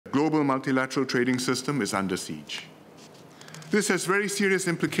global multilateral trading system is under siege. This has very serious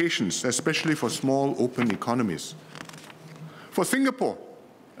implications, especially for small, open economies. For Singapore,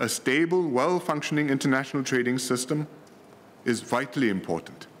 a stable, well-functioning international trading system is vitally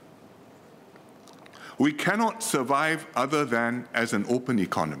important. We cannot survive other than as an open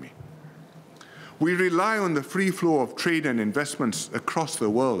economy. We rely on the free flow of trade and investments across the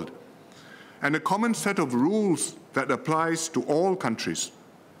world, and a common set of rules that applies to all countries,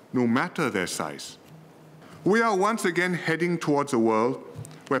 no matter their size. We are once again heading towards a world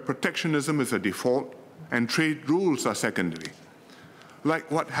where protectionism is a default and trade rules are secondary,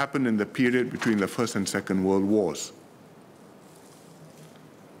 like what happened in the period between the First and Second World Wars.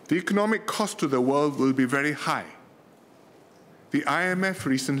 The economic cost to the world will be very high. The IMF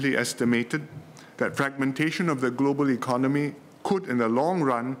recently estimated that fragmentation of the global economy could, in the long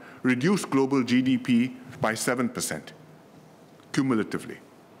run, reduce global GDP by 7%, cumulatively.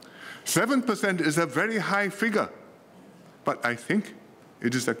 7% is a very high figure, but I think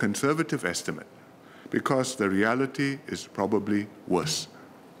it is a conservative estimate because the reality is probably worse.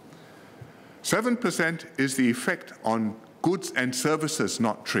 7% is the effect on goods and services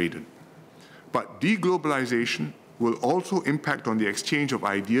not traded, but deglobalization will also impact on the exchange of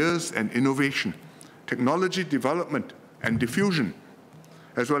ideas and innovation, technology development and diffusion,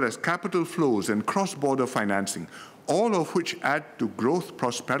 as well as capital flows and cross-border financing, all of which add to growth,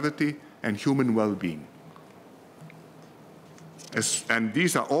 prosperity, and human well-being. And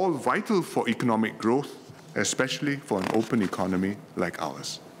these are all vital for economic growth, especially for an open economy like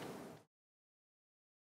ours.